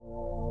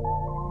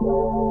Yo,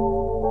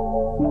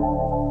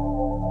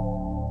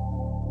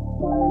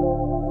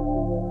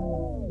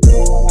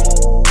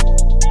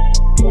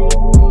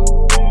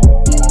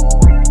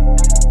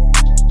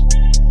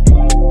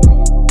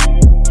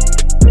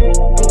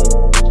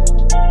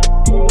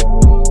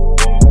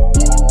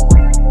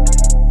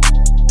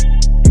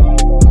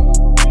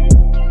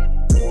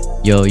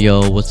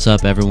 what's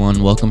up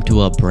everyone? Welcome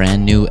to a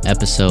brand new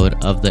episode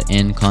of the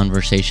In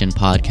Conversation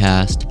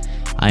podcast.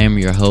 I am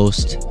your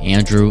host,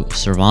 Andrew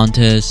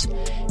Cervantes,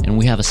 and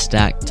we have a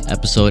stacked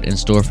episode in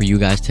store for you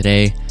guys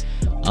today.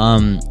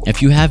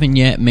 If you haven't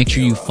yet, make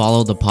sure you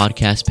follow the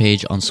podcast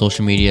page on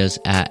social medias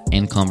at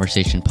In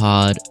Conversation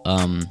Pod.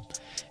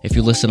 If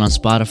you listen on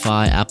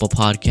Spotify, Apple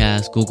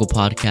Podcasts, Google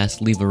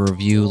Podcasts, leave a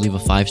review, leave a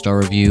 5-star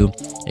review.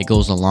 It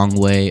goes a long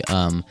way.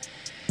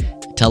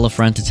 Tell a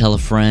friend to tell a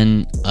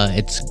friend.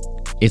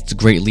 It's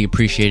greatly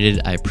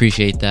appreciated. I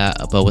appreciate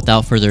that. But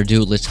without further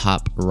ado, let's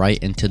hop right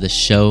into the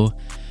show.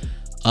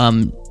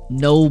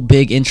 No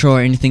big intro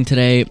or anything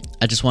today.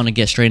 I just want to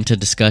get straight into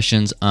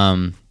discussions.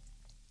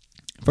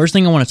 First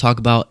thing I want to talk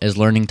about is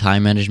learning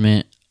time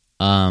management.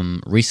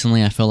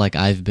 Recently, I feel like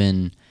I've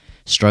been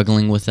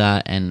struggling with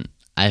that, and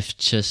I've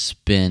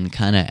just been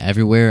kind of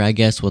everywhere, I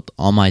guess, with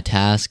all my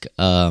tasks.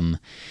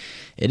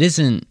 It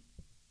isn't...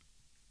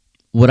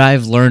 What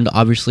I've learned,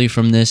 obviously,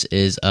 from this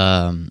is,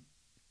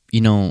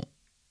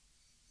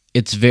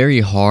 it's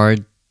very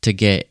hard to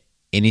get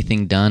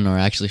anything done or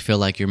actually feel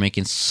like you're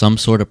making some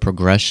sort of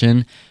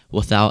progression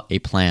without a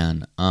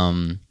plan.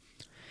 And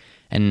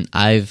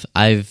I've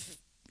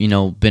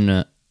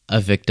been a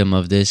victim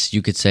of this,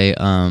 you could say.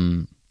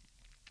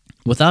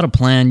 Without a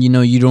plan,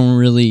 you don't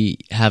really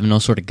have no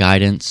sort of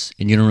guidance,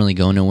 and you don't really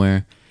go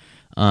nowhere.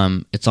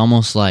 It's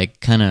almost like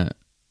kind of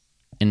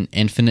an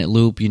infinite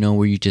loop,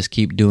 where you just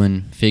keep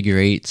doing figure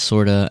eights,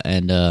 sort of,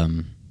 and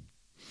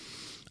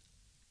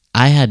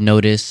I had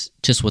noticed,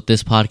 just with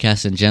this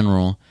podcast in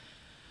general,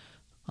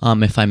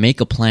 if I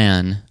make a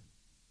plan,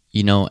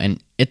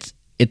 and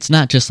it's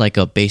not just like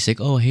a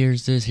basic, oh,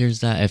 here's this,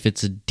 here's that. If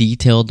it's a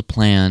detailed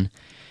plan,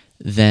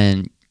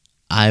 then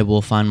I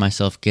will find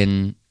myself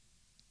getting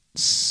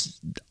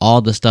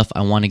all the stuff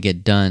I want to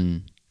get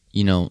done,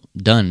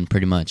 done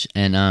pretty much.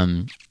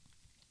 And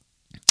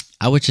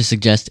I would just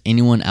suggest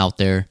anyone out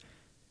there,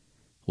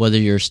 whether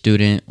you're a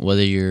student,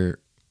 whether you're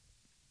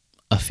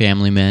a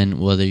family man,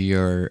 whether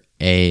you're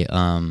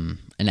an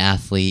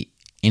athlete,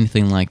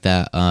 anything like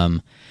that,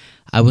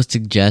 I would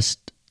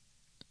suggest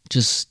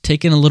just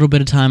taking a little bit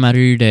of time out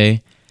of your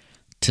day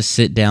to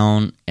sit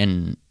down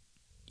and,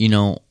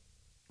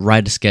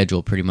 write a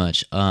schedule pretty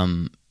much.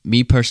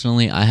 Me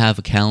personally, I have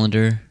a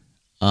calendar,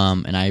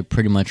 and I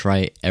pretty much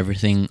write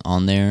everything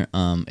on there.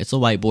 It's a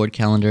whiteboard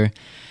calendar,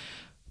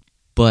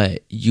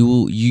 but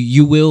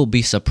you will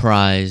be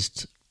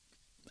surprised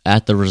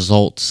at the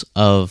results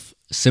of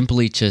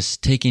simply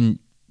just taking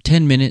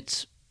 10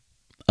 minutes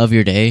of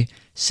your day,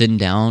 sitting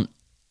down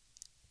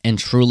and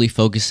truly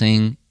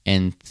focusing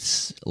and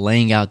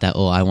laying out that,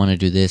 I want to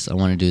do this, I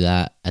want to do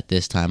that at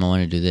this time, I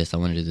want to do this, I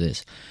want to do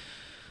this.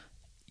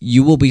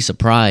 You will be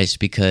surprised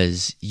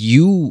because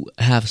you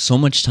have so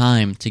much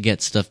time to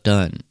get stuff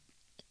done.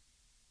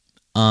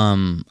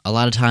 A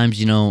lot of times,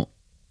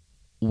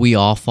 we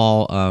all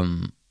fall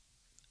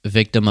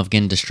victim of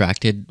getting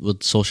distracted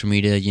with social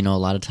media. A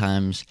lot of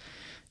times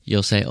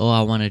you'll say,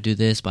 I want to do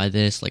this by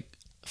this. Like,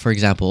 for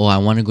example, I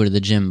want to go to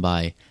the gym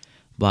by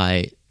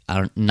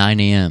 9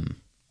 a.m.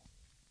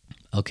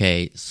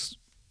 Okay,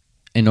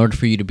 in order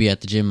for you to be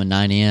at the gym at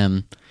 9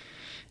 a.m.,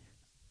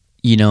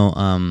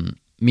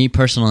 me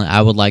personally, I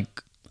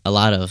like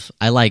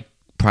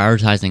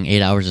prioritizing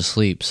 8 hours of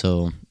sleep.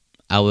 So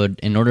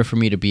in order for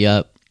me to be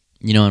up,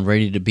 and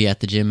ready to be at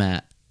the gym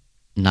at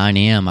 9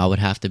 a.m., I would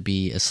have to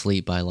be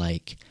asleep by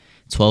like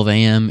 12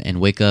 a.m. and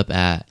wake up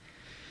at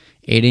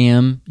 8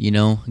 a.m.,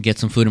 get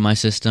some food in my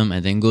system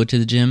and then go to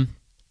the gym.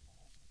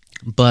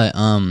 But,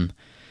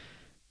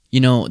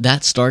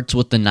 that starts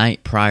with the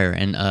night prior.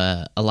 And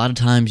a lot of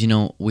times,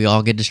 we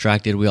all get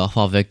distracted. We all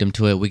fall victim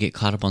to it. We get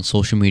caught up on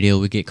social media.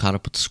 We get caught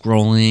up with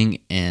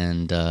scrolling.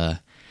 And,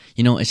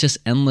 it's just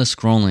endless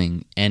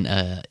scrolling.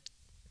 And,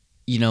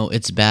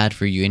 it's bad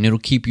for you. And it'll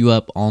keep you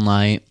up all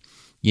night,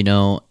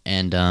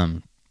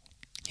 and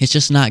it's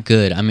just not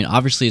good. I mean,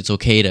 obviously it's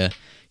okay to,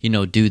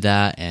 do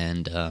that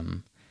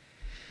and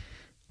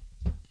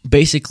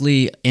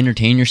basically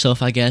entertain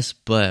yourself, I guess.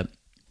 But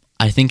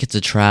I think it's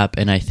a trap,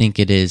 and I think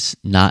it is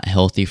not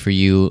healthy for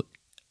you,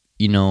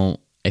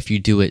 if you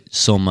do it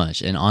so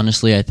much. And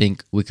honestly, I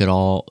think we could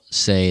all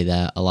say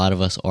that a lot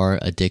of us are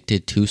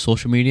addicted to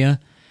social media.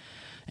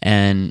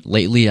 And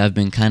lately, I've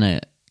been kind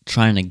of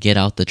trying to get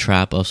out the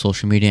trap of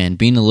social media and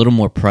being a little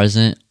more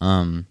present.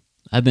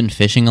 I've been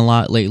fishing a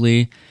lot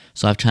lately,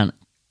 so I've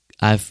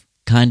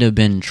kind of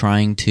been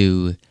trying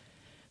to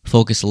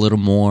focus a little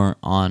more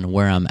on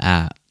where I'm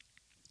at.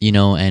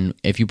 And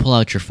if you pull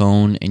out your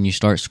phone and you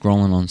start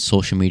scrolling on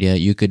social media,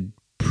 you could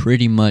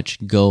pretty much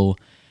go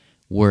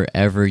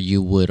wherever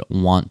you would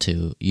want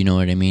to. You know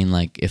what I mean?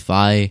 Like, if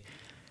I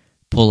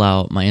pull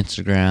out my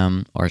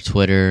Instagram or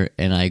Twitter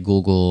and I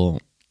Google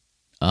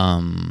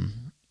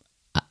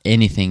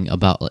anything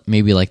about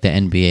maybe like the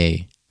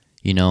NBA.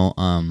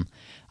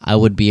 I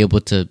would be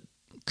able to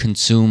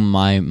consume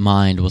my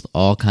mind with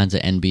all kinds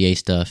of NBA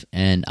stuff,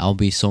 and I'll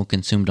be so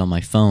consumed on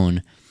my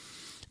phone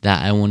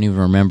that I won't even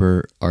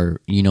remember or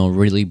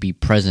really be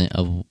present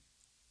of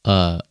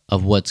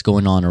what's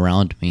going on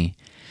around me.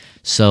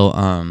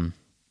 So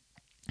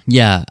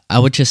yeah, I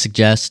would just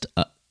suggest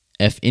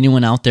if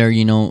anyone out there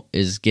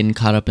is getting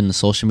caught up in the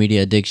social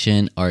media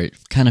addiction, or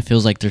it kind of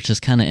feels like they're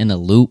just kind of in a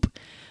loop.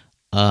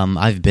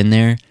 I've been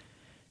there,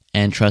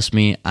 and trust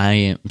me,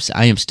 I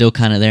am still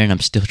kind of there, and I'm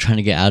still trying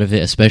to get out of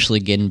it, especially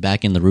getting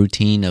back in the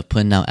routine of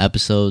putting out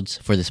episodes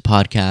for this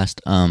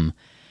podcast.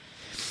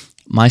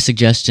 My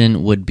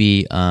suggestion would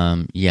be,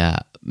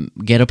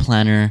 get a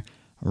planner,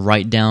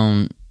 write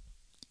down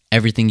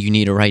everything you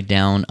need to write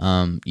down.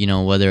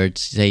 Whether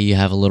it's, say you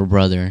have a little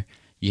brother,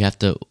 you have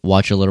to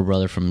watch your little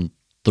brother from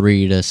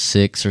 3 to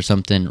 6 or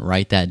something,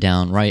 write that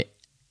down, write,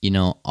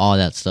 all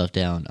that stuff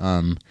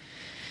down.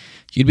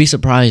 You'd be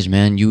surprised,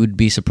 man. You would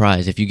be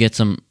surprised if you get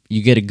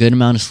a good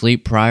amount of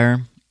sleep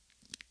prior.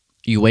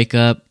 You wake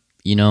up,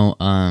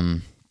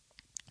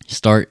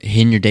 start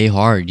hitting your day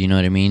hard. You know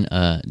what I mean?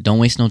 Don't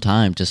waste no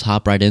time. Just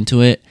hop right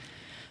into it.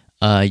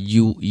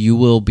 You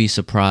will be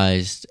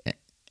surprised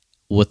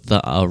with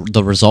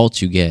the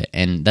results you get,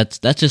 and that's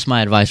just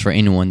my advice for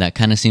anyone that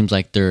kind of seems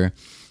like they're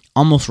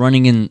almost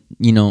running in,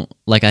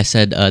 like I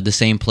said, the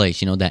same place.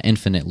 That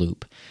infinite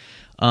loop.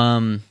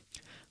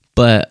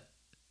 But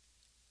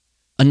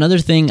another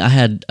thing I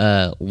had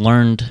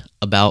learned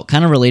about,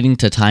 kind of relating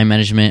to time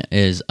management,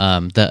 is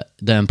the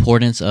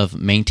importance of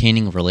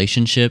maintaining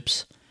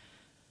relationships.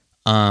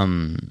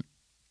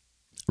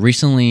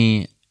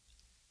 Recently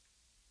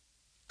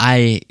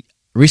I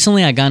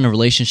got in a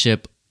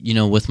relationship,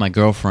 with my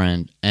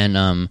girlfriend,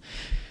 and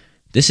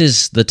this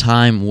is the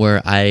time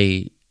where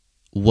I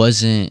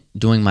wasn't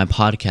doing my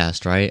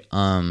podcast, right?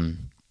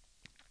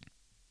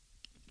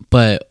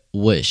 But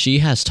what she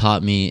has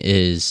taught me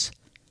is,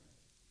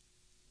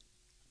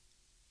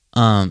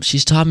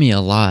 she's taught me a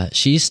lot.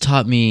 She's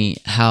taught me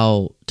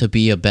how to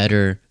be a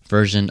better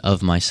version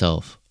of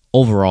myself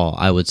overall,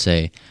 I would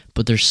say.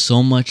 But there's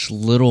so much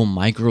little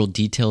micro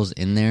details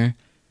in there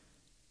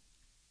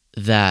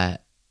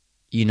that,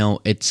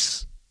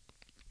 it's,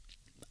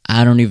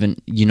 I don't even,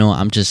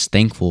 I'm just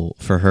thankful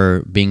for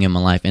her being in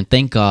my life. And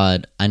thank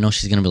God, I know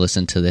she's going to be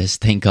listening to this.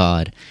 Thank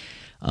God.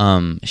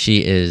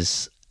 She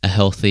is a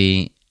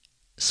healthy,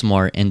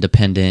 smart,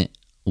 independent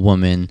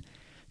woman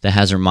that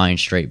has her mind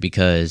straight,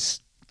 because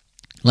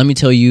let me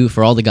tell you,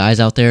 for all the guys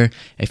out there,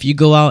 if you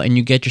go out and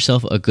you get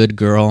yourself a good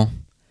girl,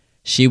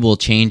 she will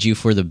change you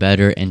for the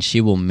better, and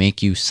she will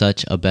make you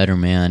such a better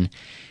man,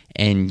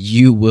 and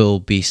you will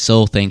be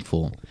so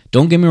thankful.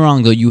 Don't get me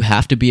wrong, though, you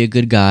have to be a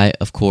good guy,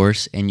 of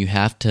course, and you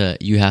have to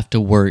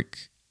work,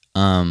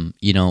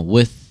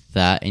 with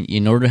that. And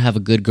in order to have a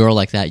good girl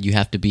like that, you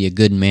have to be a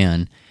good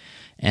man.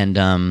 And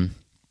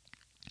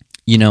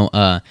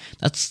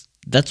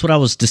that's what I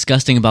was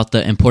discussing about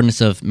the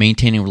importance of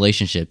maintaining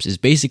relationships. Is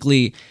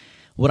basically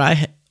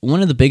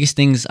one of the biggest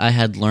things I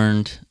had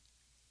learned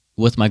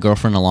with my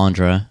girlfriend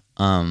Alondra,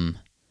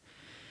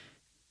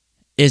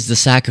 is the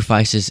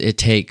sacrifices it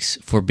takes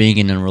for being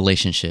in a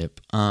relationship.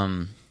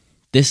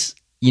 This,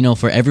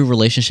 for every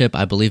relationship,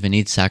 I believe it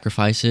needs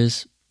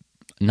sacrifices,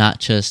 not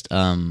just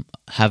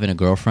having a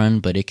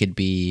girlfriend, but it could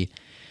be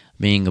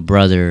being a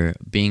brother,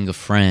 being a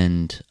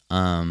friend,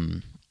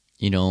 being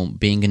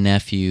a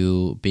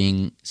nephew,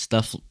 being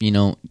stuff,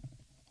 an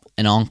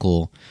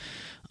uncle.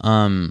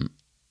 I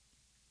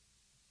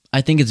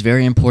think it's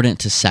very important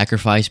to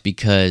sacrifice,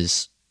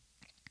 because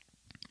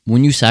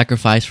when you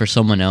sacrifice for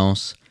someone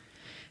else,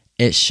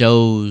 it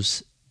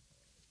shows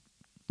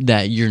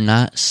that you're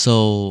not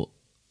so,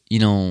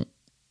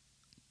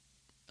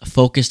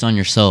 focused on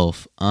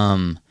yourself.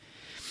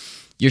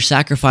 You're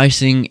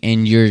sacrificing,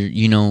 and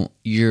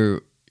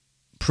you're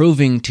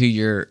proving to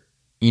your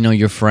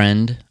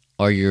friend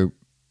or your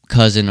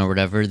cousin or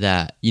whatever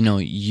that,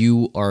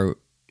 you are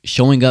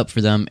showing up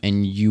for them,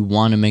 and you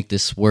want to make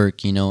this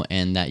work,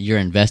 and that you're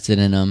invested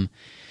in them,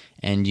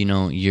 and,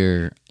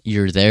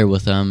 you're there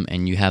with them,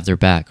 and you have their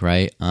back,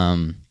 right?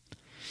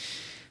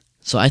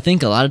 So I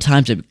think a lot of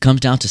times it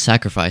comes down to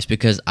sacrifice,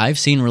 because I've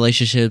seen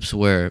relationships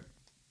where,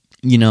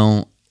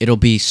 it'll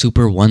be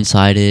super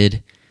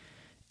one-sided,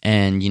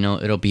 and,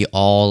 it'll be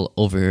all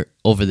over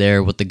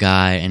there with the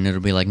guy, and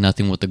it'll be like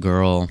nothing with the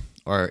girl,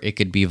 or it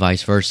could be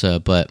vice versa.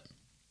 But,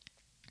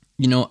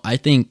 I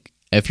think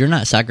if you're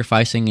not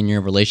sacrificing in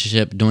your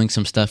relationship, doing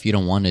some stuff you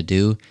don't want to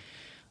do,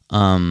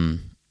 I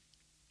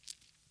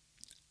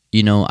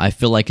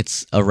feel like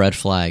it's a red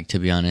flag, to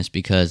be honest,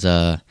 because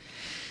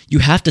you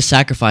have to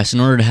sacrifice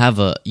in order to have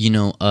a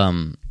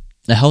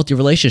healthy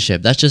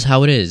relationship. That's just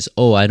how it is.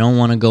 Oh, I don't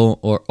want to go,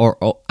 or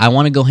I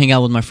want to go hang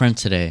out with my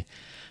friends today,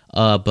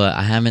 but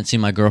I haven't seen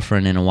my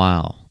girlfriend in a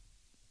while.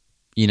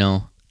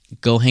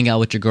 Go hang out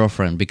with your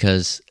girlfriend,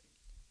 because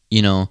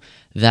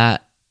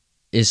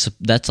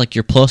that's like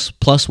your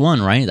plus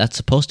one, right? That's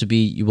supposed to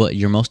be what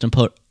your most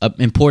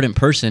important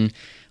person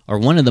or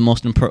one of the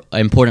most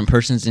important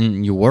persons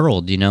in your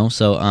world, you know?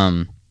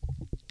 So,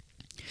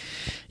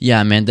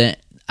 yeah, man,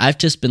 I've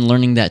just been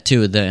learning that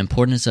too, the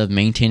importance of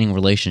maintaining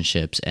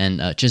relationships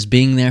and just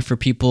being there for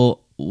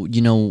people,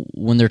 you know,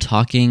 when they're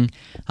talking,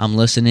 I'm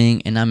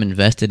listening and I'm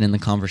invested in the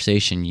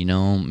conversation, you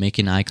know,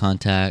 making eye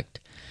contact,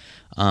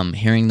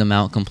 hearing them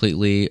out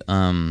completely.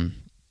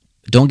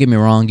 Don't get me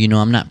wrong, you know,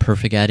 I'm not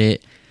perfect at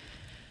it,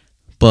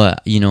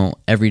 but, you know,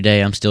 every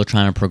day I'm still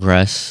trying to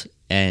progress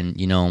and,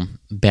 you know,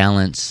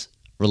 balance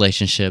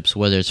relationships,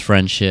 whether it's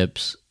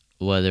friendships,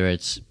 whether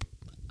it's,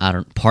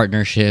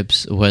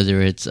 partnerships,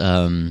 whether it's,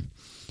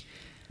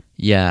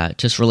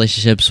 just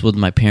relationships with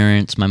my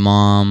parents, my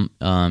mom,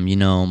 you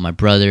know, my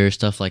brother,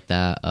 stuff like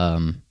that.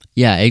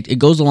 It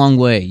goes a long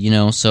way, you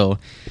know, so,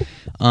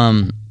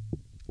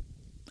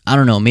 I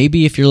don't know,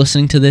 maybe if you're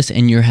listening to this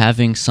and you're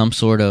having some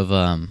sort of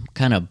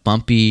kind of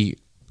bumpy,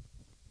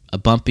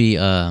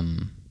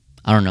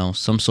 I don't know,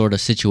 some sort of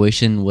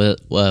situation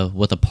with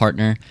a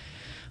partner,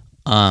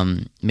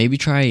 maybe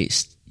try,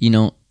 you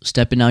know,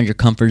 stepping out your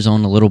comfort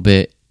zone a little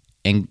bit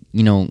and,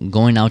 you know,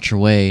 going out your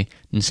way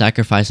and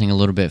sacrificing a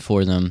little bit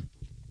for them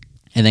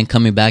and then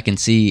coming back and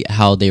see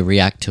how they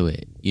react to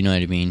it. You know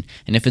what I mean?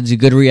 And if it's a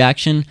good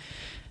reaction,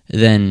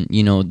 then,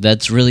 you know,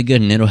 that's really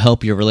good and it'll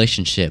help your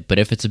relationship. But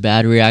if it's a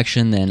bad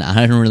reaction, then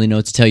I don't really know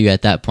what to tell you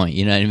at that point.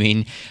 You know what I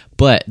mean?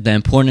 But the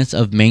importance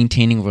of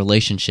maintaining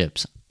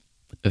relationships,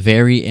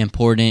 very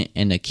important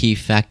and a key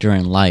factor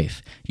in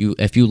life.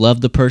 If you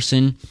love the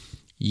person,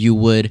 you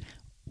would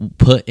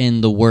put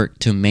in the work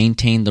to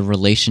maintain the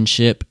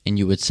relationship, and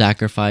you would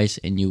sacrifice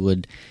and you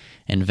would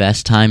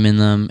invest time in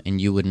them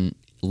and you wouldn't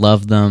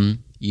love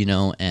them, you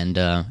know, and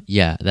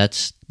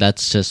that's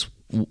just,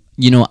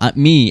 you know,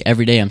 me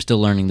every day I'm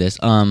still learning this.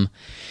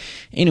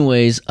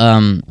 Anyways,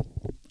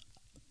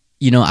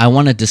 you know, I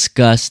want to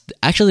discuss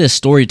actually a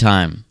story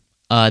time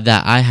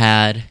that I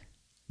had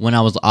when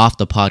I was off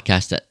the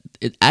podcast. That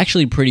it's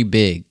actually pretty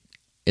big.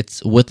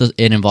 It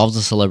involves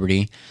a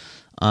celebrity.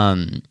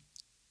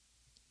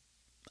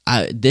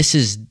 This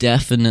is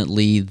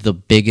definitely the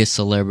biggest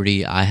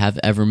celebrity I have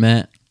ever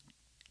met.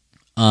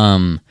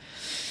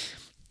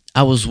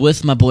 I was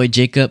with my boy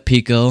Jacob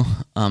Pico.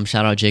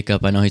 Shout out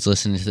Jacob. I know he's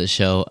listening to the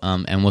show.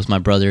 And with my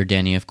brother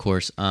Danny, of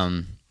course.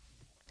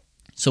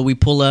 So we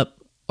pull up,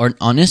 or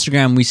on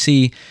Instagram, we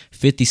see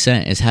 50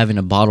 Cent is having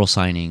a bottle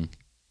signing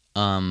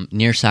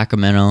near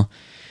Sacramento.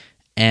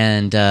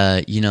 And,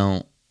 you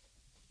know,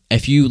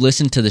 if you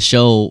listen to the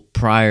show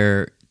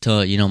prior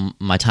to, you know,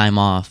 my time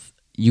off,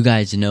 you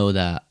guys know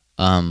that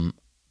I'm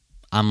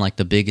like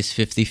the biggest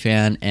 50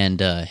 fan. And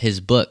his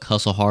book,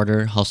 Hustle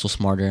Harder, Hustle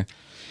Smarter,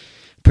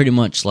 pretty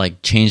much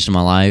like changed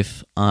my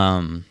life.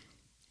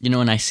 You know,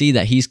 and I see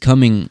that he's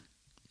coming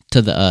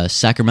to the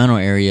Sacramento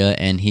area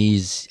and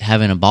he's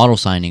having a bottle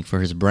signing for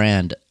his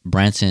brand,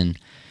 Branson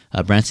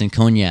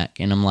Cognac.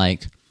 And I'm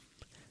like,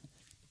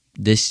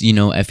 this, you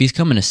know, if he's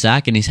coming to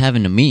Sac and he's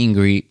having a meet and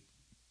greet,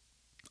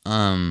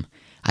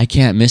 I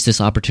can't miss this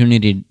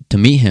opportunity to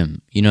meet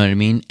him. You know what I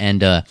mean?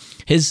 And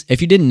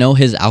if you didn't know,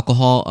 his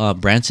alcohol,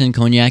 Branson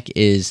Cognac,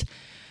 is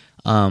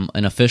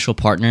an official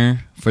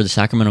partner for the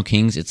Sacramento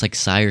Kings. It's like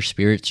Sire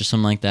Spirits or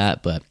something like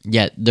that. But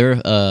yeah,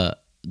 they're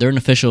an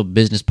official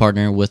business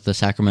partner with the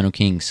Sacramento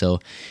Kings. So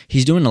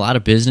he's doing a lot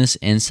of business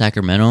in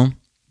Sacramento,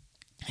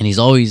 and he's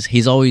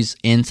always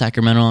in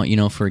Sacramento, you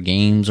know, for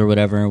games or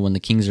whatever when the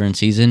Kings are in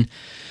season.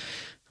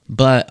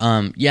 But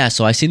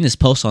so I seen this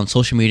post on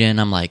social media,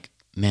 and I'm like,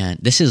 man,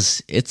 this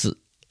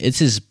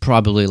is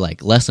probably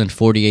like less than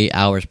 48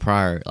 hours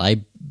prior.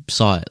 I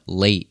saw it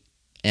late,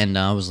 and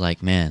I was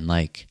like, man,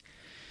 like,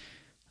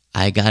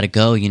 I gotta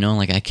go, you know,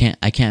 like I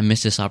can't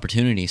miss this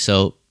opportunity.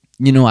 So,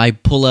 you know, I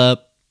pull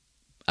up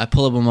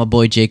with my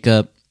boy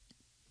Jacob,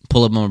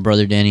 pull up with my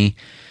brother Danny,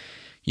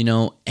 you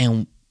know,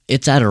 and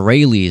it's at a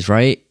Rayleigh's,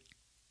 right?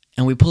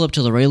 And we pull up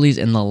to the Rayleigh's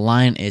and the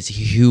line is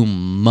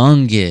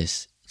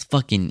humongous. It's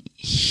fucking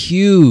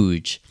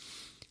huge.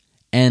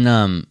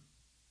 And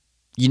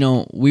you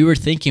know, we were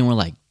thinking, we're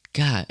like,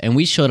 God, and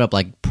we showed up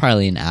like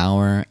probably an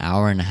hour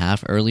and a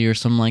half early or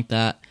something like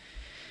that.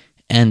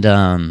 And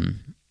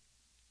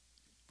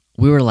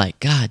we were like,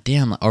 God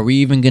damn, are we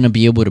even going to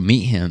be able to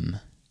meet him?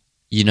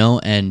 You know,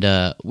 and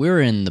we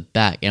were in the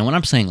back. And when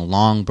I'm saying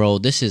long, bro,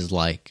 this is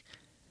like,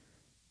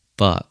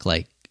 fuck,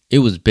 like, it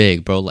was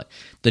big, bro. Like,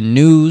 the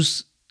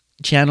news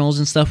channels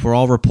and stuff were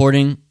all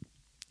reporting.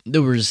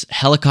 There was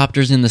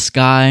helicopters in the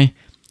sky.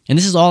 And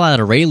this is all out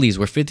of Rayleigh's,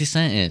 where 50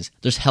 Cent is.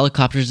 There's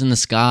helicopters in the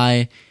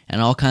sky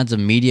and all kinds of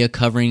media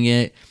covering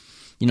it.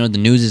 You know, the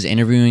news is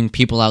interviewing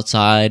people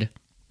outside.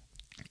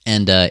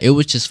 And it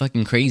was just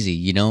fucking crazy,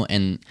 you know,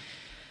 and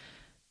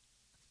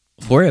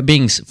for it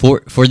being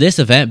for this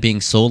event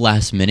being so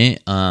last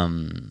minute,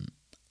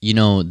 you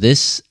know,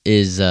 this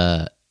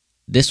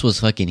was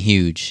fucking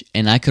huge,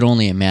 and I could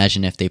only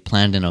imagine if they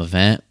planned an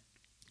event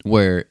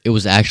where it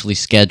was actually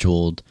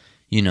scheduled,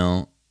 you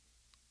know,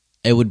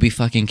 it would be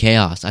fucking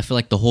chaos. I feel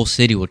like the whole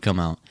city would come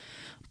out.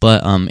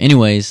 But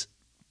anyways,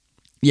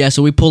 yeah,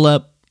 so we pull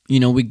up, you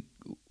know, we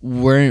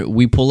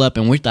pull up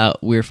and we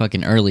thought we were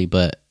fucking early,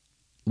 but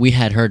we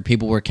had heard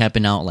people were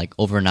camping out like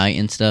overnight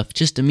and stuff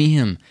just to meet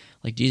him.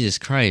 Like, Jesus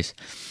Christ.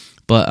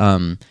 But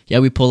yeah,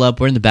 we pull up,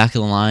 we're in the back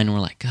of the line, and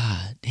we're like,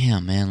 God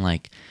damn, man,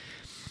 like,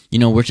 you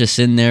know, we're just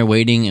sitting there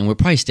waiting, and we're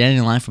probably standing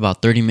in line for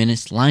about 30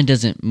 minutes. The line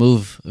doesn't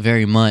move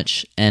very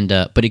much, and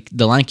but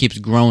the line keeps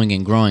growing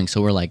and growing,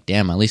 so we're like,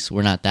 damn, at least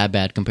we're not that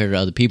bad compared to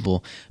other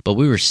people. But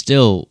we were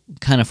still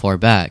kind of far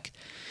back.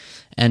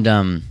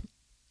 And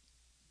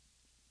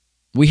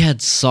we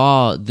had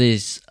saw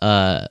this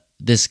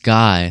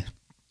guy.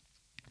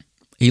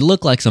 He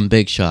looked like some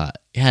big shot.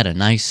 He had a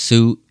nice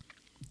suit,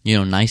 you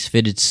know, nice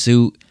fitted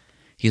suit.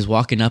 He's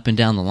walking up and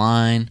down the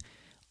line.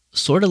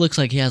 Sort of looks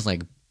like he has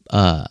like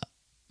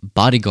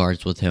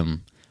bodyguards with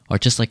him, or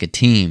just like a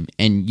team.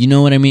 And you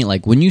know what I mean?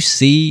 Like, when you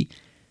see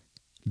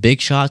big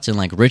shots and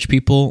like rich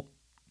people,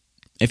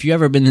 if you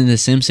ever been in the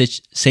same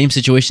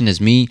situation as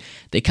me,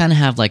 they kind of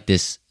have like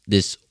this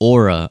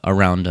aura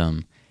around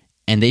them,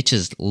 and they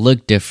just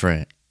look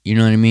different. You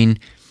know what I mean?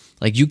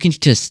 Like, you can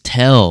just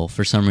tell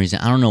for some reason.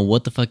 I don't know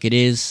what the fuck it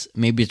is.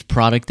 Maybe it's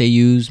product they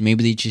use.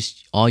 Maybe they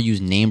just all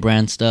use name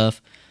brand stuff.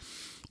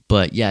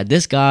 But yeah,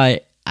 this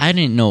guy, I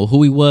didn't know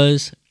who he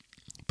was,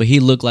 but he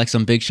looked like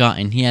some big shot,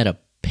 and he had a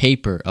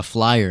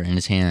flyer in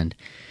his hand,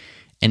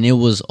 and it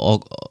was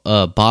all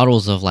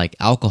bottles of like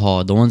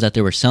alcohol, the ones that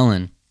they were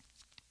selling.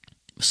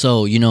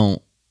 So, you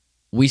know,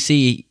 we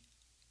see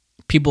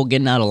people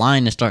getting out of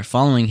line and start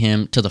following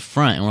him to the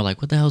front, and we're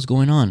like, what the hell's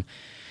going on?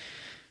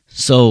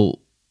 So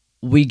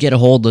we get a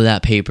hold of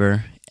that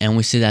paper, and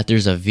we see that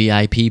there's a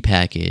VIP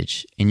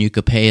package, and you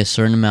could pay a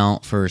certain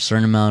amount for a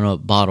certain amount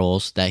of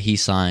bottles that he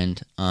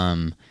signed.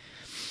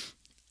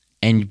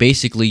 And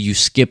basically you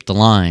skip the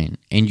line,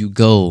 and you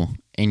go,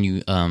 and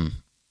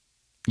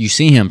you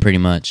see him pretty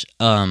much.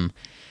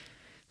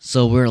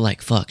 So we're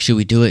like, fuck, should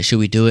we do it? Should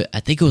we do it?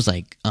 I think it was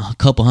like a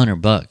couple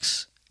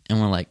 $100.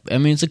 And we're like, I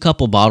mean, it's a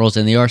couple bottles,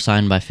 and they are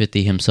signed by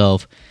 50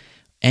 himself,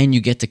 and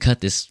you get to cut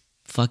this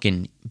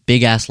fucking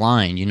big ass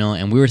line, you know.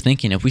 And we were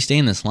thinking, if we stay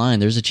in this line,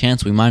 there's a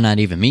chance we might not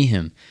even meet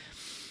him.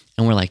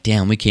 And we're like,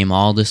 damn, we came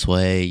all this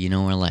way, you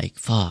know. We're like,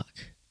 fuck.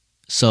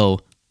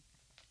 So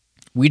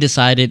we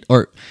decided,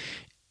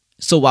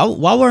 so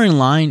while we're in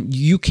line,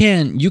 you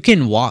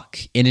can walk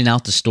in and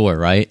out the store,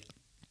 right?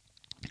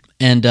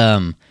 And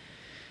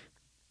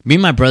me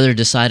and my brother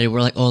decided,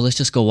 we're like, oh, let's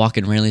just go walk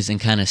in Rayleigh's and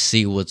kind of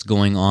see what's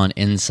going on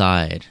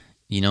inside,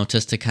 you know,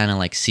 just to kind of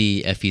like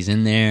see if he's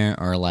in there,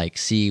 or like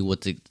see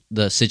what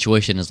the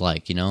situation is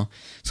like, you know.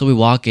 So we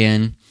walk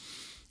in,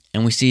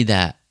 and we see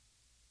that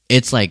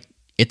it's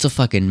a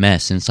fucking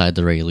mess inside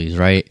the Rayleigh's,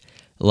 right?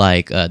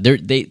 Like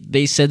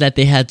they said that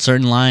they had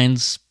certain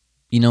lines,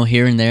 you know,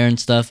 here and there and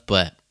stuff,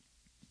 but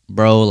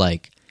bro,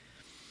 like,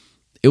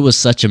 it was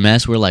such a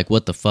mess. We're like,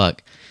 what the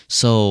fuck?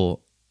 So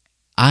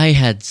I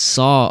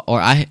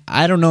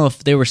don't know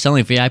if they were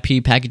selling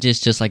VIP packages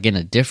just like in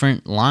a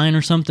different line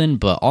or something,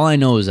 but all I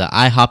know is that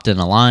I hopped in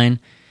a line,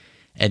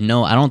 and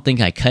no, I don't think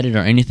I cut it or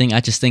anything.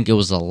 I just think it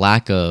was a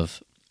lack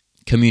of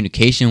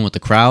communication with the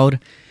crowd.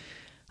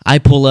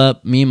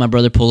 Me and my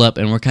brother pull up,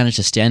 and we're kind of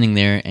just standing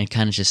there and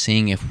kind of just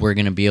seeing if we're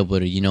going to be able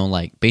to, you know,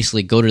 like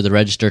basically go to the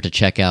register to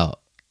check out.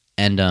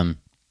 And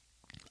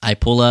I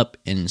pull up,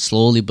 and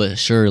slowly but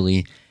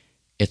surely,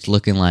 it's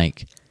looking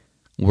like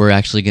we're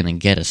actually going to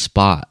get a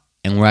spot.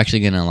 And we're actually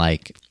going to,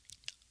 like,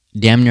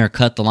 damn near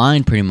cut the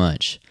line pretty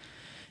much.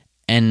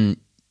 And,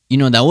 you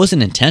know, that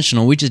wasn't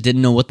intentional. We just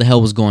didn't know what the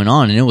hell was going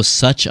on. And it was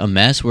such a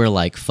mess. We're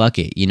like, fuck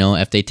it. You know,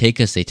 if they take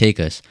us, they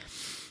take us.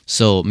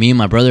 So me and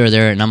my brother are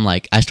there, and I'm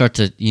like, I start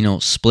to, you know,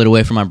 split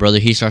away from my brother.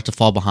 He starts to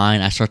fall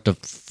behind. I start to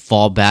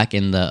fall back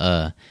in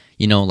the,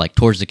 you know, like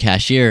towards the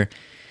cashier.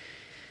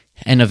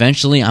 And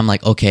eventually I'm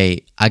like,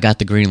 okay, I got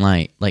the green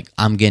light. Like,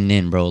 I'm getting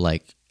in, bro.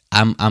 Like,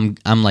 I'm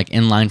like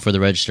in line for the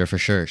register for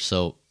sure.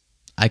 So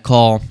I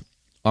tell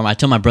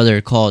my brother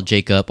to call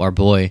Jacob, our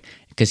boy,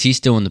 because he's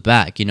still in the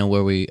back, you know,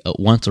 where we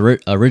once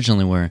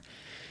originally were.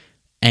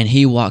 And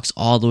he walks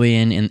all the way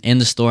in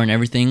the store and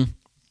everything.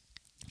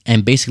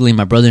 And basically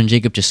my brother and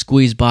Jacob just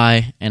squeezed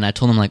by, and I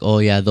told him, like, oh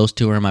yeah, those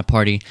two are in my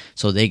party,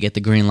 so they get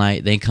the green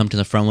light. They come to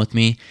the front with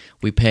me.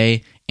 We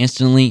pay.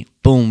 Instantly,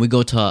 boom, we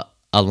go to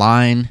a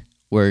line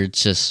where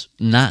it's just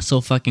not so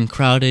fucking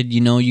crowded,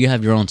 you know, you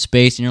have your own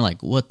space, and you're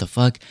like, what the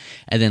fuck?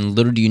 And then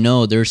little do you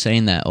know, they're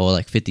saying that, oh,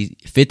 like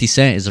 50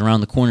 Cent is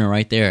around the corner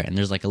right there, and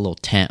there's like a little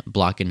tent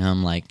blocking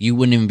him. Like, you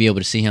wouldn't even be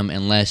able to see him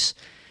unless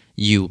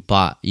you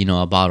bought, you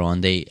know, a bottle,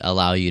 and they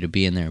allow you to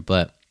be in there.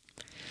 But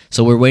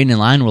so we're waiting in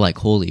line, we're like,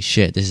 holy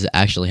shit, this is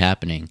actually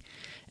happening.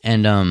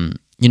 And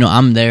you know,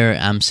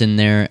 I'm sitting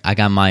there, I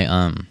got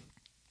my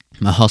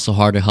my Hustle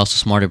Harder, Hustle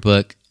Smarter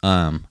book.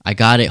 I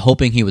got it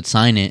hoping he would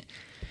sign it.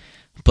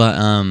 But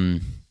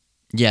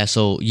yeah,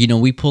 so, you know,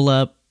 we pull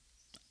up.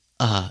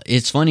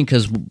 It's funny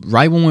because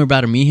right when we were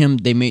about to meet him,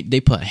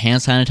 they put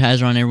hand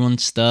sanitizer on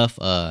everyone's stuff.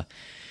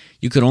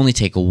 You could only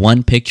take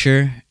one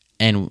picture,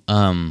 and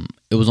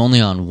it was only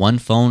on one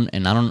phone.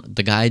 And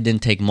the guy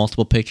didn't take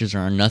multiple pictures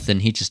or nothing.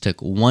 He just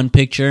took one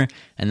picture,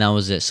 and that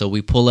was it. So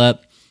we pull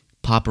up,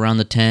 pop around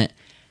the tent,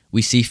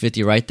 we see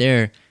 50 right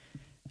there,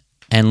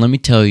 and let me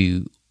tell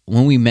you,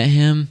 when we met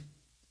him,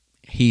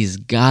 he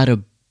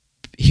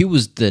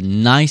was the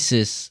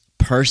nicest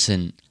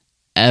person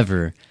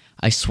ever.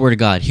 I swear to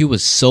God, he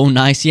was so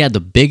nice. He had the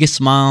biggest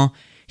smile.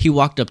 He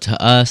walked up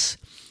to us.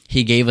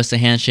 He gave us a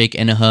handshake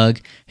and a hug.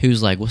 He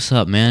was like, "What's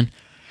up, man?"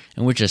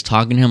 And we're just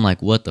talking to him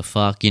like, what the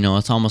fuck? You know,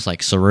 it's almost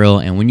like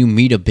surreal. And when you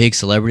meet a big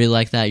celebrity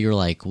like that, you're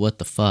like, what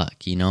the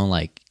fuck? You know,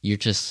 like you're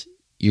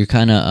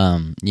kind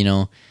of, you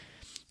know,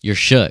 you're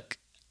shook.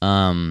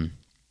 But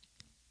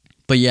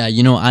yeah,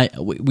 you know,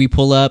 we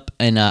pull up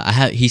and I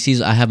have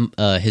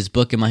his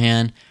book in my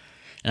hand,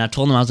 and I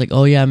told him, I was like,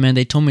 oh yeah, man,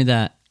 they told me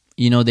that,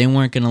 you know, they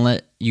weren't gonna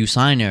let you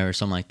sign there or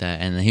something like that.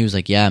 And then he was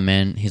like, yeah,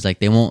 man, he's like,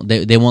 they won't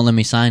let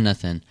me sign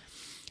nothing.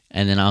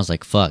 And then I was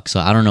like, fuck.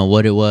 So I don't know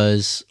what it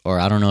was, or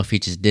I don't know if he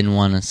just didn't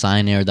want to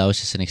sign there. That was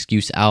just an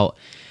excuse out.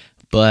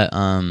 But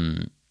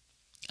I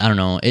don't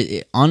know.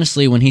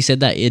 Honestly, when he said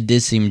that, it did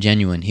seem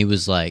genuine. He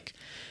was like,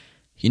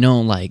 you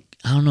know, like,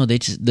 I don't know, the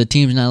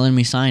team's not letting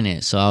me sign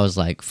it. So I was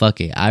like, fuck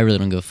it. I really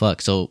don't give a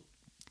fuck. So,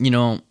 you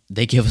know,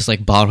 they give us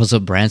like bottles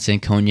of Branson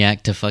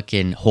cognac to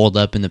fucking hold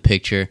up in the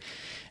picture.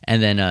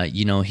 And then,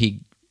 you know,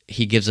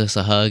 he gives us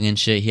a hug and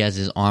shit. He has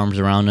his arms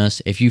around us.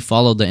 If you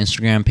follow the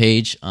Instagram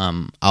page,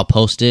 I'll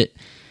post it.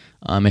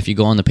 If you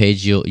go on the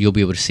page, you'll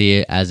be able to see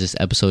it as this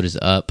episode is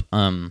up.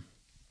 But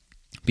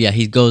yeah,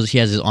 he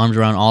has his arms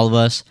around all of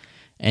us,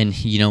 and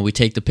you know, we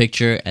take the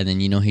picture, and then,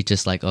 you know, he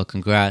just like, oh,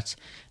 congrats.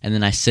 And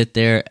then I sit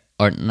there,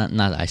 or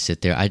not I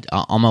sit there.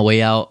 On my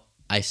way out,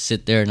 I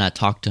sit there and I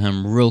talk to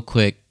him real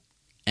quick,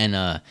 and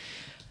I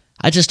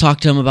just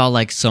talked to him about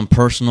like some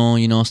personal,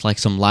 you know, it's like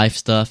some life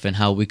stuff and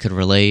how we could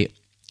relate.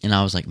 And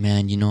I was like,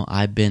 man, you know,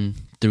 I've been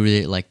through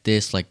it like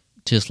this, like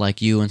just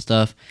like you and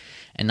stuff.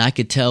 And I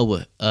could tell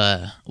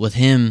with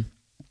him,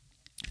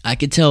 I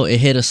could tell it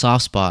hit a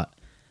soft spot.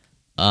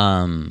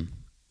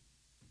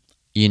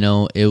 You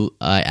know,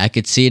 I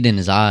could see it in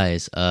his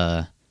eyes.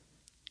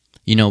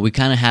 You know, we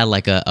kind of had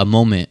like a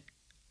moment,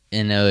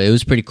 and it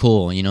was pretty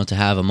cool, you know, to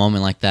have a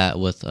moment like that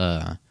with,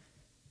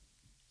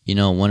 you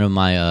know, one of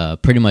my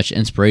pretty much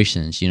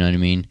inspirations. You know what I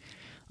mean?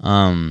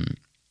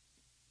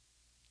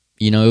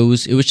 You know,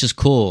 it was just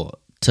cool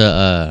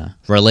to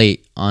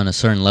relate on a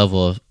certain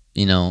level of,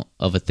 you know,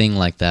 of a thing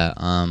like that.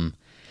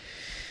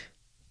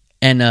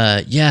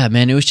 Yeah,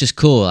 man, it was just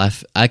cool.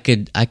 I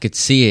could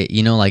see it,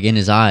 you know, like in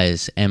his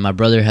eyes. And my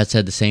brother had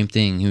said the same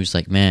thing. He was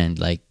like, man,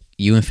 like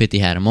you and 50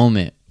 had a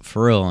moment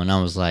for real. And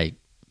I was like,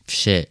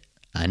 shit,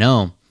 I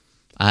know.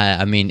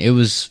 I mean, it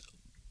was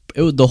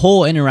the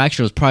whole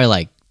interaction was probably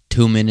like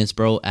 2 minutes,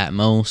 bro, at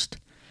most.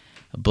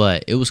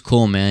 But it was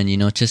cool, man, you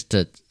know, just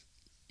to,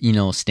 you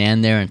know,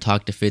 stand there and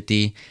talk to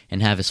 50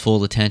 and have his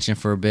full attention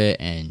for a bit.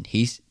 And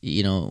he's,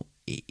 you know,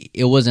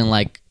 it wasn't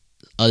like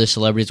other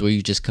celebrities where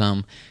you just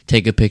come,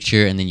 take a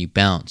picture, and then you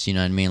bounce. You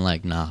know what I mean?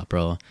 Like, nah,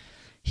 bro.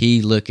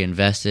 He looked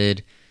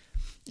invested,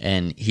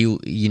 and he,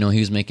 you know, he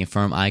was making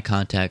firm eye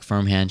contact,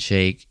 firm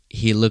handshake.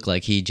 He looked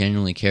like he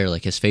genuinely cared,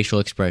 like his facial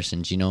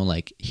expressions, you know,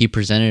 like he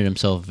presented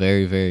himself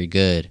very, very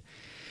good.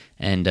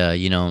 And,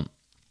 you know,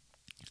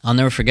 I'll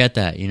never forget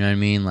that, you know what I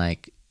mean?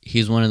 Like,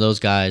 he's one of those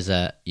guys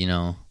that, you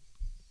know,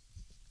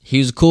 he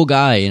was a cool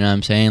guy, you know what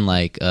I'm saying?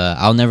 Like,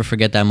 I'll never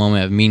forget that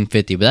moment of meeting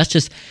 50. But that's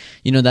just,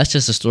 you know, that's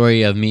just a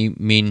story of me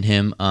meeting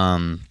him.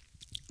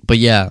 But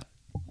yeah,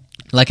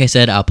 like I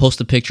said, I'll post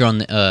a picture on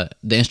the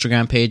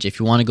Instagram page. If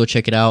you want to go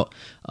check it out,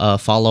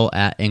 follow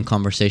at In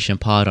Conversation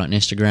Pod on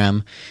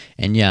Instagram.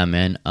 And yeah,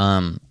 man.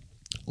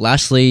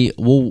 Lastly,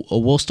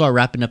 we'll start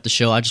wrapping up the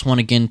show. I just want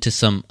to get into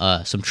some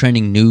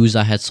trending news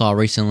I had saw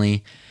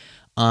recently.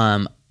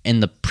 In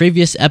the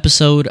previous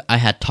episode, I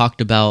had talked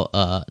about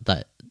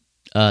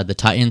the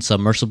Titan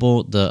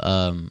submersible,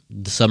 the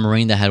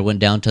submarine that had went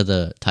down to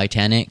the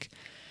Titanic.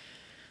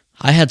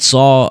 I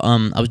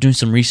was doing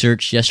some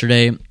research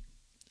yesterday,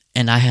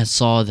 and I had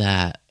saw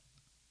that,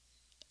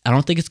 I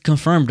don't think it's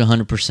confirmed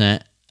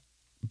 100%,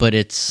 but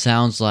it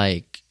sounds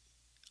like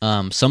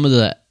some of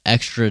the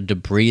extra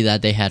debris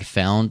that they had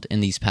found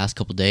in these past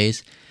couple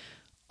days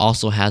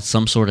also had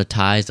some sort of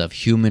ties of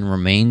human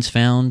remains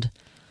found.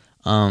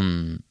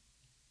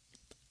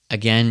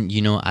 Again,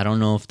 you know, I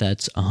don't know if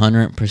that's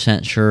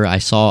 100% sure. I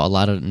saw a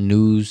lot of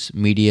news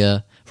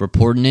media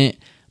reporting it,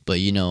 but,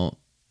 you know,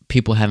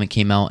 people haven't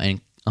came out and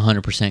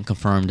 100%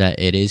 confirmed that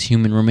it is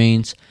human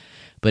remains.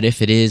 But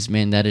if it is,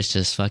 man, that is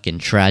just fucking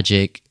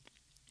tragic.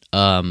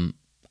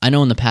 I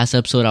know in the past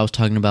episode I was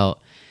talking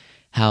about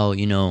how,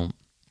 you know,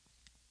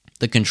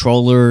 the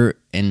controller,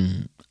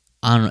 and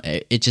I don't know,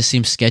 it just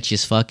seems sketchy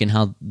as fuck, and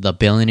how the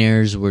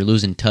billionaires were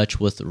losing touch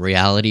with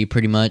reality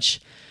pretty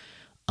much.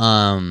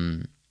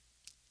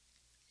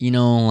 You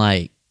know,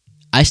 like,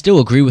 I still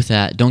agree with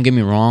that, don't get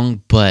me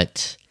wrong,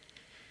 but,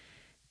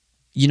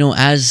 you know,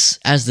 as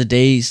the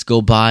days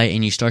go by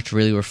and you start to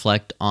really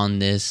reflect on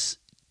this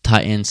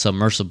Titan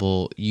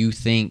submersible, you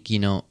think, you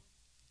know,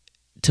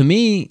 to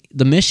me,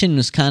 the mission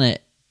was kind of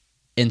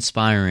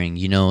inspiring,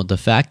 you know, the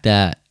fact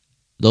that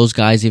those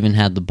guys even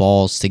had the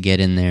balls to get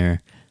in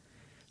there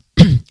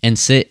and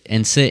sit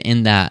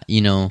in that, you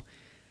know,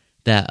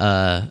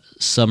 that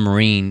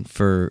submarine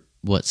for,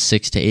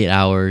 6 to 8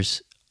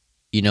 hours,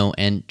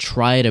 and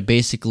try to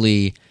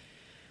basically,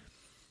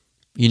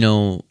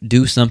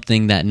 do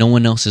something that no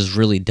one else has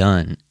really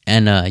done.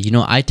 And,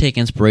 I take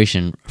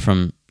inspiration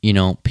from,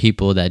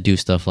 people that do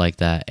stuff like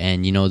that.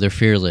 And, they're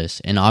fearless.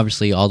 And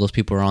obviously all those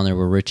people on there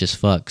were rich as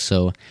fuck.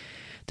 So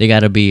they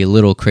got to be a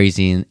little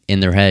crazy in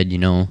their head,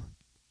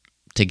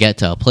 to get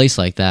to a place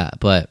like that.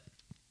 But,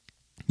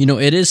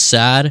 it is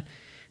sad.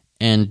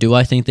 And do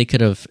I think they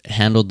could have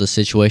handled the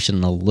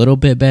situation a little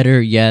bit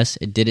better? Yes.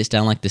 Did it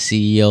sound like the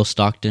CEO,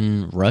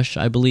 Stockton Rush,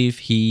 I believe?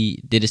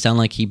 Did it sound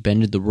like he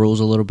bended the rules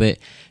a little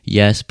bit?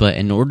 Yes. But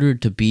in order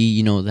to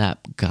be,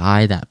 that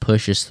guy that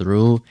pushes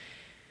through,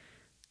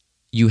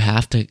 you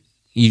have to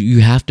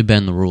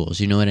bend the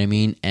rules. You know what I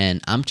mean?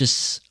 And I'm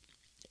just,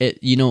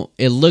 it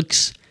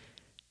looks,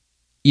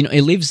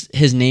 it leaves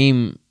his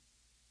name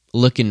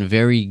looking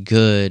very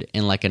good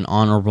and like an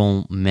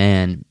honorable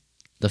man.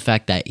 The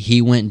fact that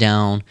he went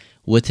down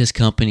with his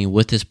company,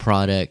 with his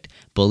product,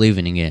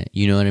 believing in it.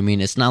 You know what I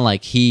mean? It's not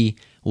like he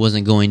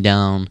wasn't going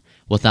down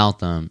without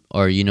them,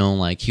 or,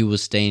 like he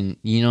was staying,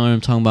 you know what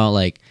I'm talking about?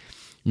 Like,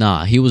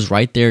 nah, he was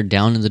right there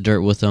down in the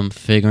dirt with them,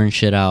 figuring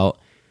shit out,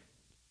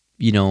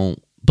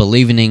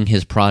 believing in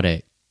his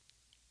product.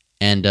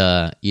 And,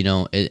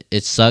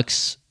 it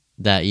sucks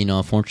that,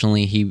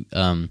 unfortunately he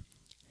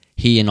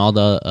and all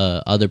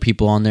the other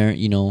people on there,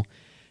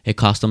 it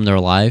cost them their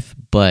life.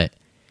 But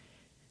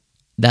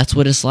that's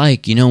what it's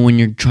like, when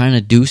you're trying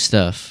to do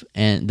stuff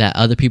and that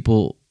other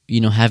people,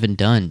 haven't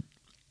done.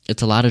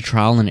 It's a lot of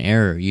trial and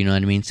error, you know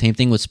what I mean? Same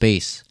thing with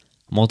space.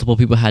 Multiple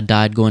people had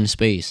died going to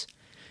space,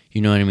 you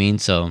know what I mean?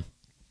 So,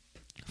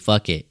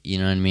 fuck it, you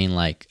know what I mean?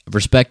 Like,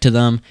 respect to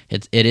them.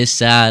 It is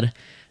sad.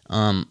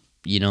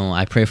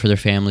 I pray for their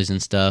families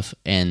and stuff,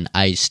 and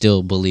I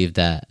still believe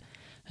that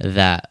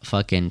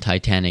fucking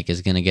Titanic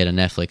is gonna get a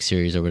Netflix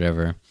series or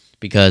whatever,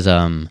 because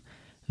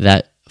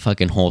that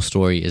fucking whole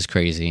story is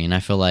crazy, and I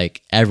feel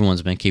like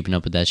everyone's been keeping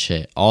up with that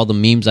shit. All the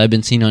memes I've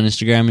been seeing on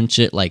Instagram and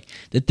shit, like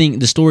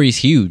the story is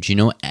huge,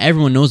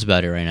 everyone knows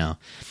about it right now.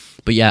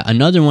 But yeah,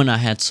 another one I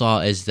had saw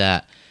is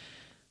that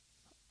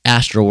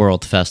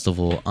Astroworld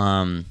Festival.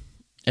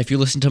 If you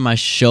listened to my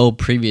show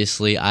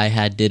previously,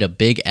 I did a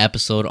big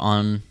episode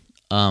on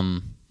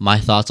my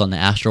thoughts on the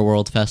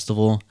Astroworld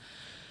Festival.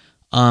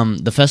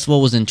 The festival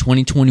was in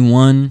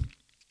 2021,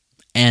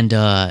 and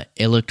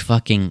it looked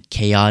fucking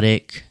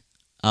chaotic.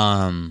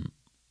 10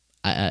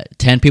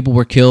 people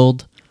were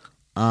killed,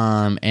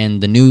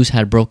 and the news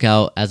had broke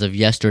out as of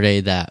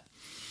yesterday that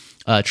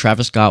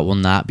Travis Scott will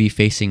not be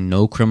facing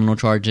no criminal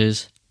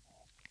charges,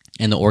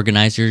 and the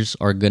organizers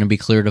are going to be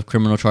cleared of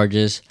criminal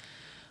charges.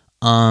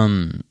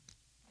 Do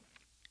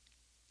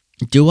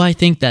I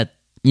think that,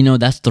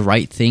 that's the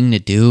right thing to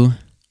do?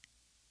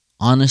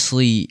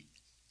 Honestly,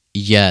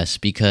 yes,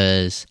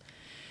 because,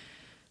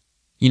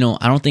 I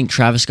don't think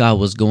Travis Scott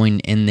was going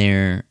in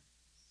there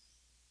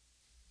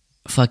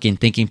fucking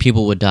thinking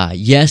people would die.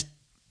 Yes,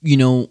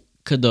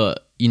 could the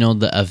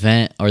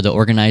event or the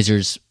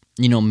organizers,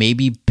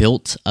 maybe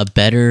built a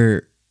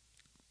better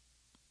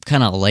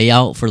kind of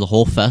layout for the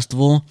whole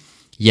festival?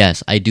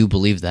 Yes, I do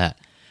believe that.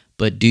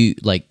 But do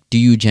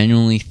you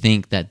genuinely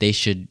think that they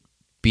should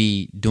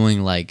be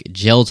doing like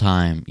jail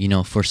time,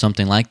 for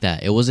something like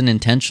that? It wasn't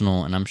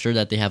intentional, and I'm sure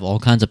that they have all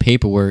kinds of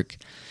paperwork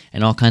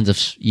and all kinds of,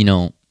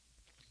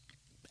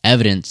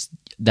 evidence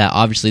that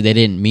obviously they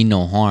didn't mean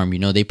no harm.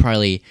 They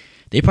probably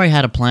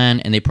had a plan,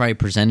 and they probably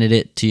presented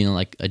it to,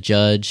 like a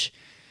judge,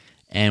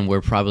 and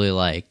we're probably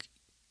like,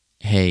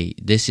 hey,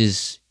 this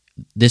is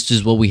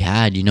what we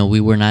had. We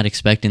were not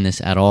expecting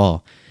this at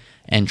all.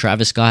 And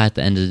Travis Scott, at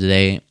the end of the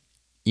day,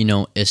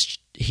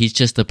 he's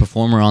just the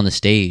performer on the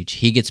stage.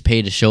 He gets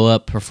paid to show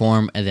up,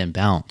 perform, and then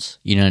bounce.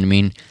 You know what I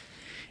mean?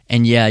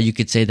 And yeah, you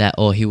could say that,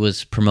 he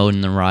was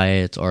promoting the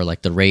riots or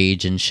like the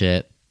rage and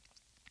shit.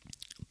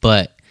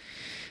 But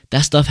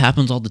that stuff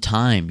happens all the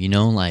time,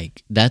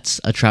 like that's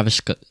a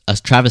Travis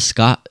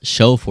Scott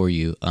show for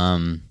you.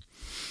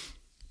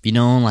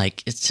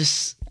 Like it's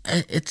just,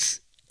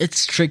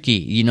 it's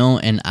tricky,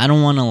 and I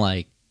don't want to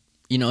like,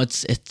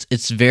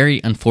 it's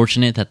very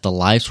unfortunate that the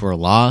lives were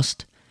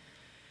lost,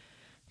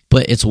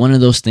 but it's one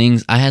of those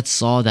things. I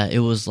saw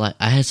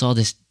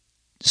this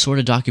sort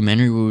of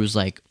documentary where it was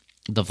like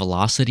the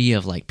velocity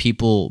of like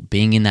people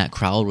being in that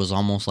crowd was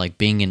almost like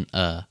being in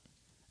a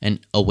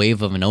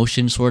wave of an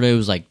ocean, sort of. It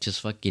was like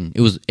just fucking,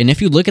 it was, and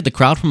if you look at the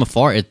crowd from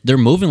afar, they're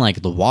moving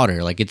like the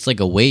water, like it's like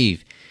a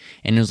wave,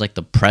 and it was like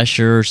the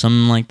pressure or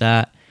something like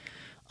that.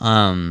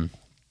 Yeah,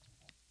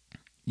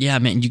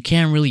 man, you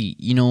can't really,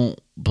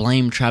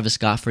 blame Travis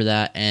Scott for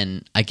that,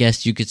 and I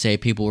guess you could say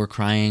people were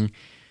crying.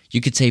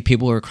 You could say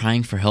people were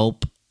crying for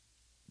help,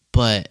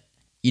 but,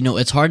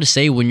 it's hard to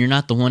say when you're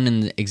not the one in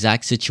the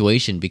exact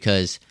situation,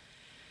 because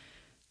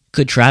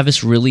could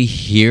Travis really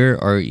hear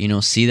or,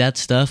 see that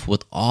stuff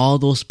with all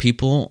those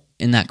people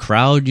in that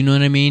crowd? You know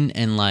what I mean?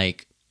 And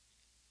like,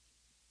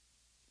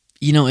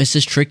 it's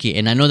just tricky.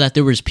 And I know that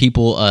there was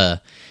people,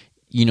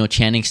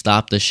 chanting,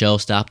 stop the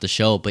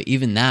show. But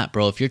even that,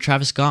 bro, if you're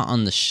Travis Scott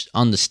on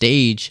the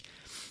stage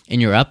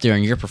and you're up there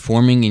and you're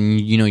performing,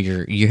 and you know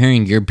you're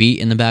hearing your beat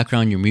in the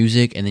background, your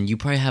music, and then you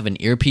probably have an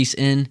earpiece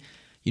in.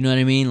 You know what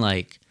I mean?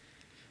 Like,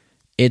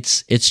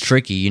 it's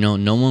tricky. You know,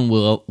 no one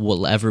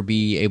will ever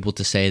be able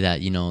to say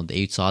that, you know,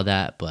 they saw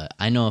that. But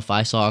I know if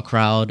I saw a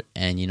crowd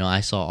and, you know, I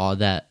saw all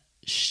that,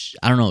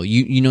 I don't know.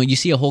 You know, you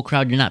see a whole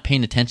crowd, you're not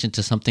paying attention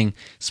to something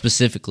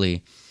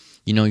specifically.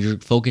 You know, you're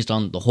focused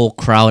on the whole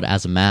crowd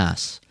as a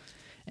mass.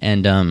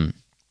 And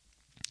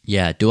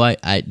yeah, do I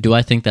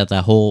think that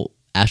whole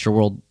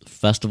Astroworld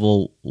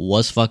festival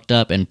was fucked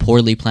up and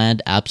poorly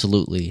planned?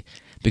 Absolutely,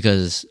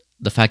 because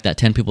the fact that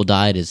 10 people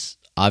died is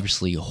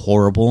obviously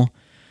horrible.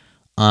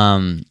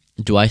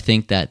 Do I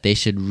think that they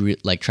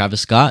should like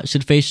Travis Scott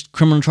should face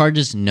criminal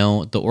charges?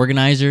 No. The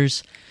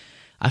organizers,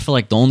 I feel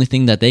like the only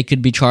thing that they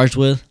could be charged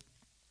with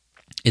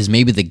is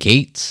maybe the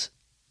gates,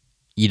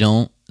 you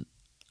know,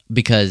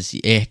 because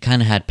it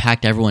kind of had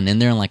packed everyone in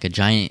there in like a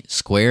giant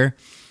square.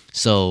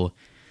 So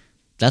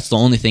that's the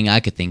only thing I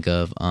could think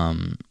of.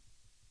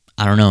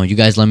 I don't know. You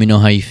guys let me know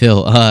how you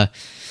feel.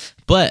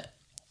 But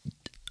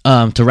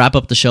to wrap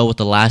up the show with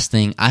the last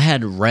thing, I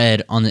had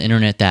read on the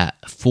internet that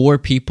 4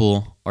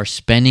 people are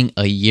spending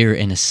a year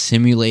in a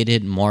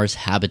simulated Mars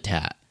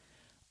habitat.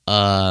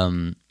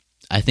 I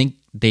think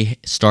they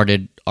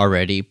started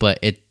already,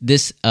 but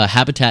this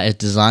habitat is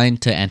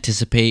designed to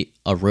anticipate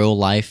a real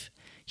life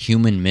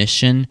human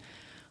mission.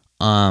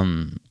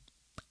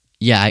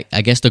 Yeah,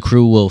 I guess the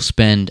crew will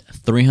spend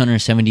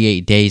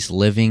 378 days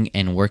living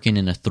and working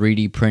in a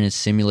 3D printed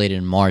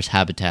simulated Mars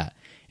habitat,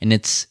 and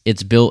it's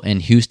built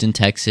in Houston,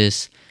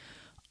 Texas.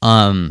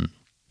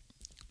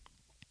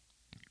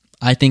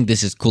 I think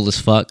this is cool as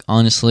fuck.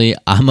 Honestly,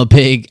 I'm a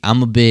big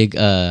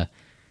advocator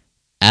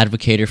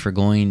for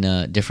going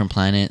to different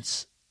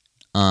planets.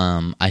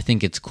 I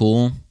think it's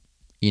cool.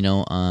 You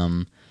know,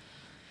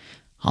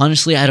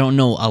 honestly, I don't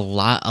know a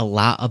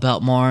lot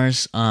about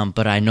Mars,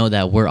 but I know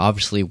that we're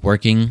obviously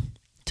working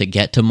to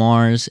get to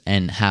Mars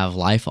and have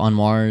life on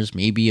Mars.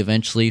 Maybe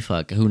eventually,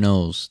 fuck, who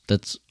knows?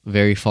 That's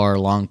very far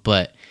along,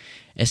 but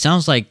it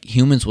sounds like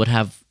humans would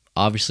have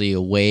obviously a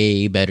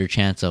way better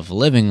chance of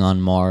living on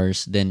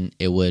Mars than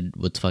it would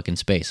with fucking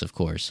space, of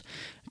course,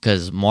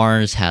 because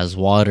Mars has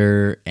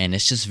water and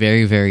it's just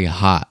very, very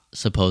hot,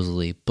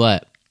 supposedly,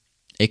 but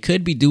it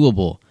could be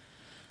doable.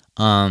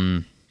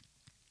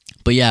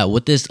 But yeah,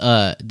 with this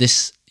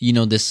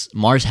this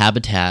Mars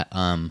habitat,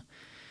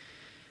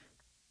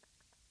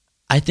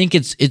 I think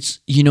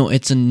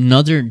it's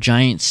another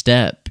giant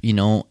step, you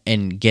know,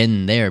 in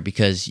getting there,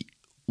 because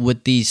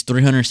with these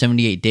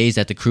 378 days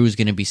that the crew is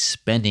going to be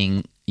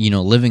spending, you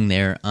know, living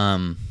there,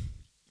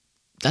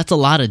 that's a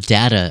lot of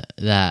data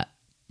that,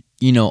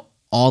 you know,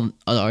 all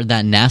or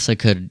that NASA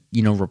could,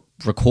 you know,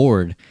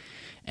 record,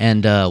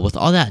 and with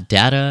all that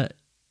data,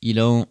 you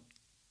know,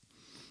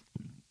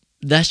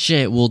 that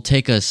shit will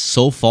take us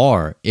so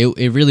far.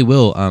 It really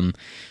will.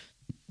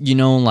 You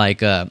know,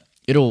 like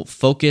it'll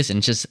focus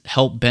and just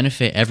help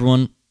benefit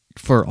everyone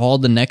for all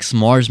the next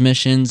Mars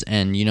missions,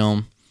 and you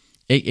know,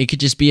 it could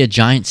just be a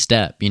giant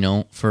step, you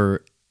know,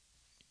 for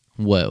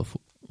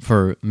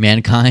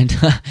mankind.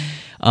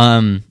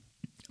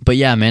 But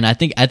yeah, man, I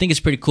think it's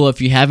pretty cool. If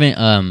you haven't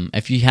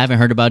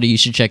heard about it, you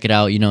should check it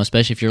out. You know,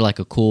 especially if you're like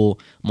a cool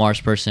Mars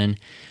person.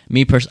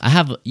 Me personally, I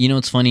have, you know,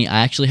 it's funny. I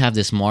actually have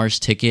this Mars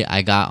ticket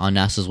I got on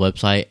NASA's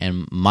website,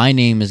 and my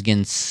name is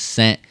getting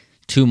sent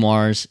to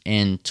Mars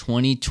in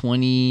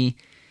 2020.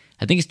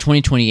 I think it's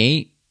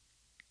 2028.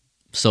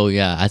 So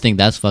yeah, I think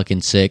that's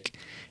fucking sick.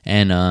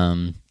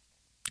 And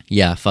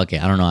yeah, fuck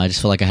it. I don't know. I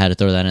just feel like I had to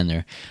throw that in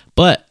there.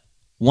 But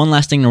one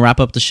last thing to wrap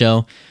up the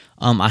show.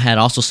 I had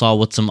also saw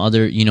with some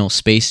other, you know,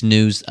 space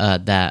news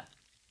that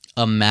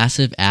a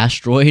massive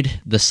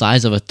asteroid the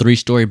size of a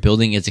 3-story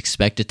building is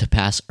expected to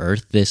pass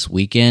Earth this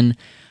weekend.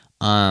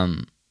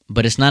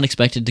 But it's not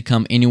expected to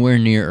come anywhere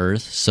near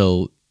Earth.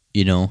 So,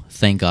 you know,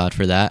 thank God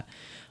for that.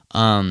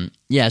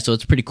 Yeah, so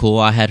it's pretty cool.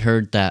 I had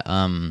heard that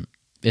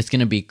it's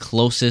going to be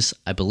closest,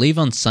 I believe,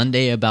 on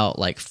Sunday about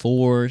like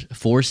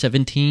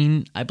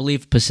 4:17, I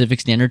believe, Pacific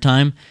Standard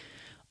Time.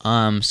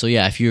 So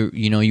yeah, if you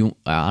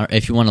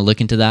want to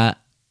look into that,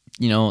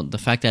 you know, the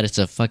fact that it's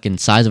a fucking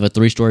size of a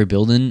 3-story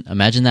building,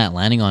 imagine that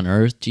landing on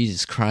Earth.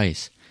 Jesus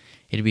Christ.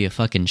 It'd be a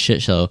fucking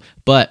shit show.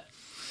 But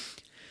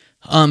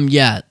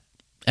yeah,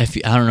 I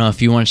don't know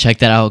if you want to check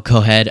that out, go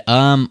ahead.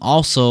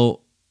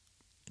 Also,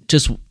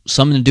 just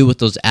something to do with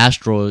those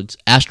asteroids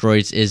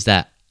is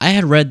that I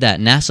had read that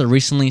NASA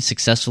recently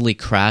successfully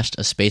crashed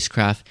a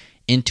spacecraft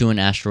into an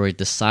asteroid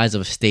the size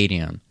of a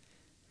stadium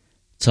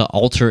to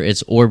alter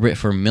its orbit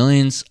for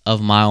millions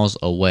of miles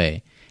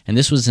away. And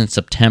this was in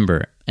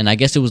September. And I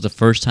guess it was the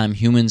first time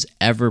humans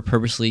ever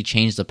purposely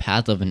changed the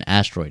path of an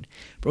asteroid.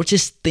 Bro,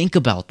 just think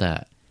about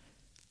that.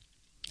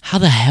 How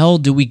the hell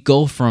do we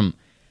go from,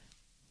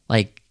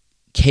 like,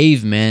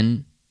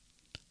 cavemen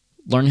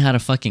learning how to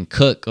fucking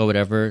cook or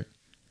whatever,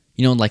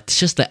 you know, like, it's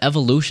just the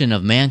evolution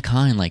of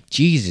mankind. Like,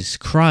 Jesus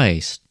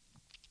Christ.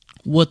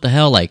 What the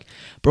hell? Like,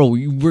 bro,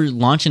 we're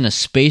launching a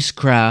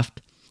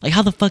spacecraft. Like,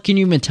 how the fuck can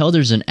you even tell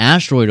there's an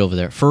asteroid over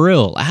there? For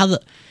real. I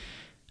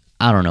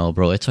don't know,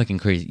 bro. It's fucking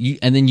crazy.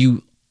 And then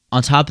you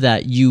on top of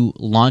that, you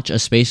launch a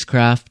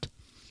spacecraft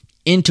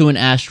into an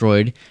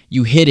asteroid,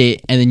 you hit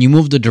it, and then you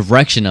move the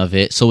direction of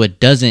it so it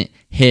doesn't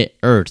hit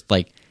Earth.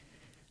 Like,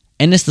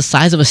 and it's the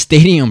size of a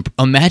stadium.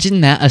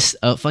 Imagine that,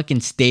 a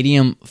fucking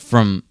stadium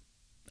from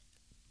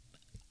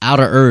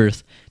outer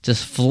Earth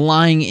just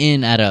flying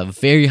in at a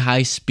very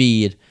high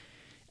speed,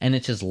 and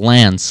it just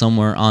lands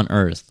somewhere on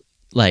Earth.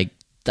 Like,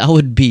 that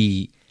would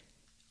be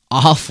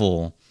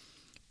awful.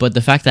 But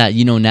the fact that,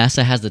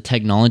 NASA has the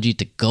technology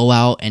to go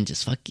out and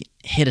just fucking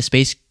hit a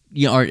space,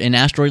 or an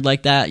asteroid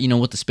like that,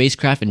 with the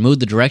spacecraft and move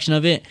the direction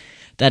of it,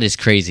 that is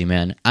crazy,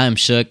 man. I am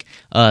shook.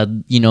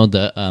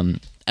 The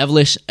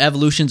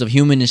evolutions of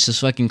human is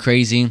just fucking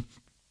crazy.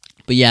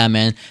 But yeah,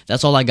 man,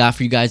 that's all I got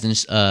for you guys in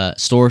this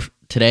store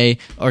today,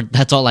 or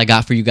that's all I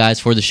got for you guys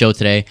for the show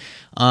today.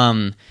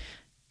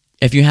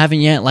 If you haven't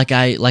yet, like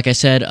I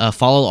said,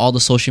 follow all the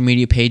social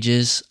media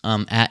pages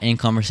at In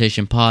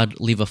Conversation Pod.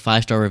 Leave a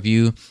 5-star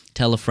review.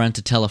 Tell a friend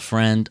to tell a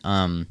friend.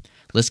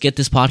 Let's get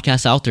this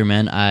podcast out there,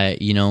 man. I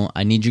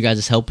need you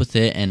guys' help with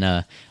it, and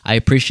I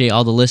appreciate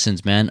all the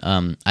listens, man.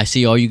 I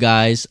see all you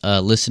guys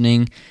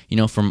listening,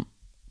 from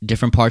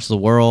different parts of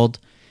the world,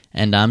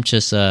 and I'm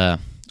just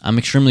I'm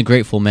extremely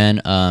grateful,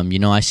 man.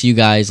 I see you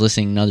guys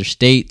listening in other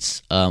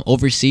states.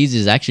 Overseas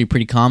is actually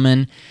pretty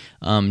common.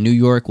 New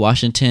York,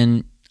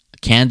 Washington,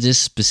 Kansas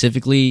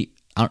specifically.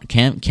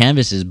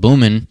 Canvas is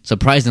booming,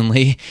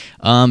 surprisingly.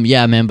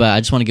 Yeah, man, but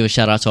I just want to give a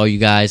shout out to all you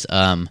guys.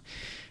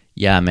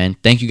 Yeah, man,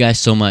 thank you guys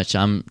so much.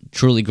 I'm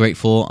truly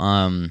grateful.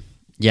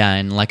 Yeah,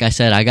 and like I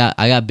said, I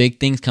got big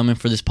things coming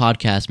for this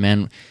podcast,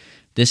 man.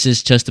 This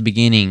is just the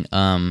beginning.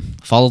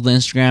 Follow the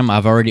Instagram.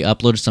 I've already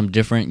uploaded some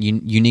different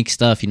unique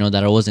stuff,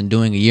 that I wasn't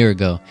doing a year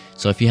ago.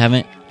 So if you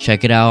haven't,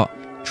 check it out.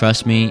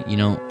 Trust me,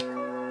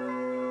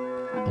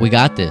 we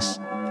got this.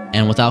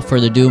 And without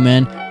further ado,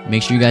 man,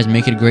 make sure you guys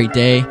make it a great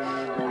day.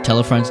 Tell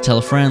a friend to tell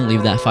a friend.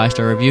 Leave that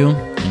 5-star review.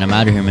 And I'm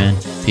out of here, man.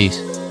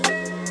 Peace.